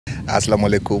আসসালামু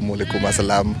আলাইকুম। ওয়ালাইকুম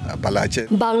আসসালাম। ভালো আছেন?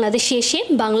 বাংলাদেশে এসে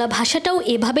বাংলা ভাষাটাও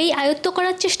এভাবেই আয়ত্ত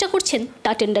করার চেষ্টা করছেন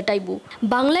টাটেন্ডা টাইবু।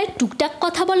 বাংলায় টুকটাক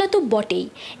কথা বলা তো বটেই,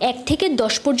 1 থেকে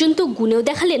 10 পর্যন্ত গুণেও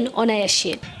দেখালেন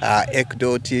অনায়াসে। 1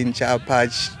 2 3 4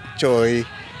 5 6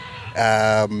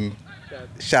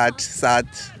 7 7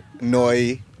 9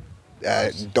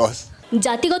 10।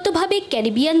 জাতিগতভাবে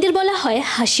ক্যারিবিয়ানদের বলা হয়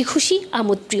হাসি খুশি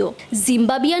আমোদপ্রিয়।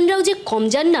 জিম্বাবিয়ানরাও যে কম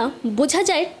যান না বোঝা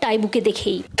যায় টাইবুকে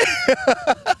দেখেই।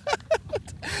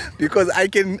 Because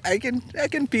I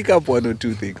can pick up 1 or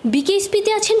 2 things.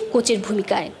 বিকেএসপিতে আছেন কোচের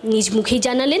ভূমিকায়। নিজ মুখেই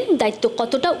জানালেন দায়িত্ব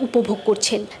কতটা উপভোগ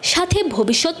করছেন, সাথে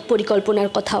ভবিষ্যৎ পরিকল্পনার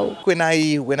কথাও।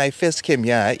 When I first came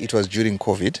here, it was during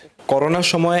COVID. করোনার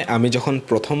সময় আমি যখন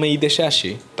প্রথম এই দেশে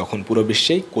আসি তখন পুরো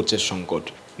বিশ্বেই কোচের সংকট।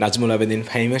 নাজমুল আবেদিন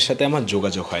ফাহিমের সাথে আমার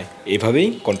যোগাযোগ হয়, এভাবেই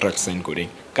কন্ট্রাক্ট সাইন করি।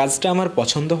 কাজটা আমার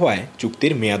পছন্দ হওয়ায়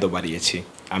চুক্তির মেয়াদও বাড়িয়েছি।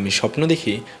 আমি স্বপ্ন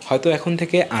দেখি হয়তো এখন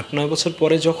থেকে 8-9 বছর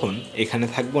পরে যখন এখানে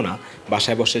থাকবো না,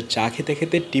 বাসায় বসে চা খেতে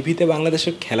খেতে টিভিতে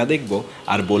বাংলাদেশের খেলা দেখব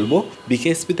আর বলবো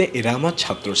বিকেএসপিতে এরা আমার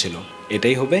ছাত্র ছিল।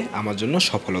 এটাই হবে আমার জন্য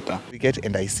সফলতা।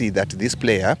 And I see that this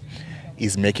player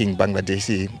is making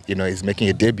Bangladeshi, is making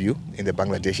a debut in the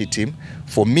Bangladeshi team.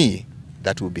 For me,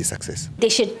 that will be success.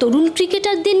 দেশের তরুণ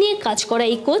ক্রিকেটারদের নিয়ে কাজ করা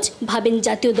এই কোচ ভাবেন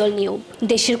জাতীয় দল নিয়েও।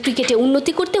 দেশের ক্রিকেটে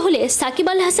উন্নতি করতে হলে সাকিব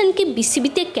আল হাসানকে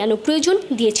বিসিবিতে কেন প্রয়োজন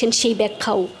দিয়েছেন সেই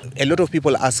ব্যাখ্যাও। A lot of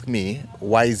people ask me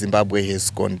why Zimbabwe has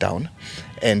gone down,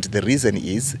 and the reason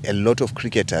is a lot of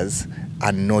cricketers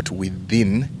are not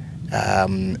within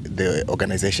the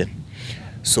organization.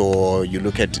 So you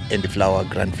look at Andy Flower,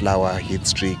 Grant Flower, Heath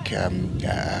Streak.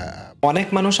 অনেক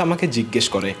মানুষ আমাকে জিজ্ঞেস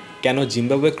করে কেন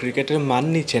Zimbabwe ক্রিকেটের মান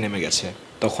নিচে নেমে গেছে।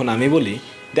 তখন আমি বলি,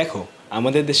 দেখো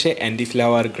আমাদের দেশে Andy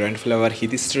flower, grand flower,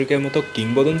 Heath স্ট্রিকের মতো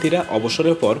কিংবদন্তিরা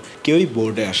অবসরের পর কেউই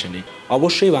বোর্ডে আসেনি।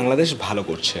 অবশ্যই বাংলাদেশ ভালো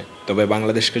করছে, তবে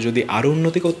বাংলাদেশকে যদি আরও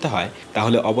উন্নতি করতে হয়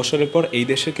তাহলে অবসরের পর এই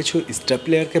দেশের কিছু স্টার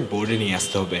প্লেয়ারকে বোর্ডে নিয়ে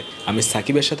আসতে হবে। আমি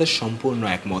সাকিবের সাথে সম্পূর্ণ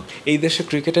একমত। এই দেশে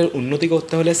ক্রিকেটের উন্নতি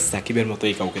করতে হলে সাকিবের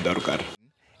মতোই কাউকে দরকার।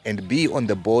 And be on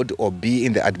the board or be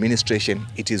in the administration,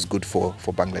 it is good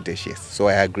for Bangladesh, yes. So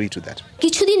I agree to that.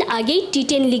 কিছুদিন আগেই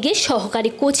টি10 লিগে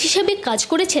সহকারী কোচ হিসেবে কাজ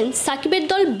করেছেন সাকিবের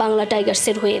দল বাংলা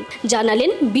টাইগার্সের হয়ে।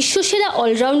 জানালেন বিশ্বসেরা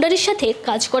অলরাউন্ডারের সাথে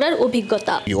কাজ করার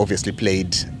অভিজ্ঞতা। We obviously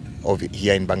played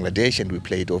here in Bangladesh and we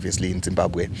played obviously in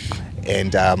Zimbabwe,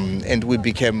 and we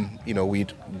became, we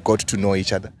got to know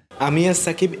each other. আমি আর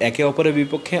সাকিব একে অপরের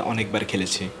বিপক্ষে অনেকবার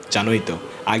খেলেছি, জানোই তো।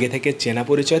 আগে থেকে চেনা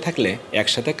পরিচয় থাকলে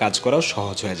একসাথে কাজ করাও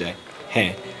সহজ হয়ে যায়।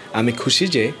 হ্যাঁ, আমি খুশি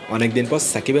যে অনেকদিন পর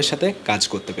সাকিবের সাথে কাজ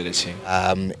করতে পেরেছি।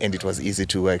 And it was easy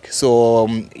to work. So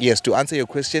yes, to answer your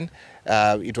question,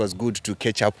 it was good to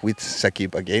catch up with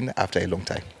Sakib again after a long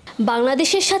time.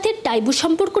 বাংলাদেশের সাথে টাইবু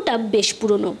সম্পর্কটা বেশ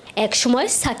পুরনো। একসময়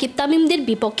সাকিব তামিমদের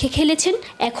বিপক্ষে খেলেছেন,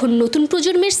 এখন নতুন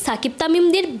প্রজন্মের সাকিব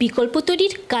তামিমদের বিকল্প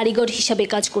তৈরির কারিগর হিসাবে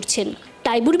কাজ করছেন।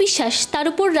 টাইবুর বিশ্বাস তার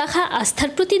উপর রাখা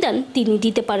আস্থার প্রতিদান তিনি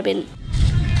দিতে পারবেন।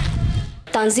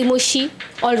 তানজিম ঐশী,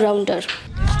 অলরাউন্ডার।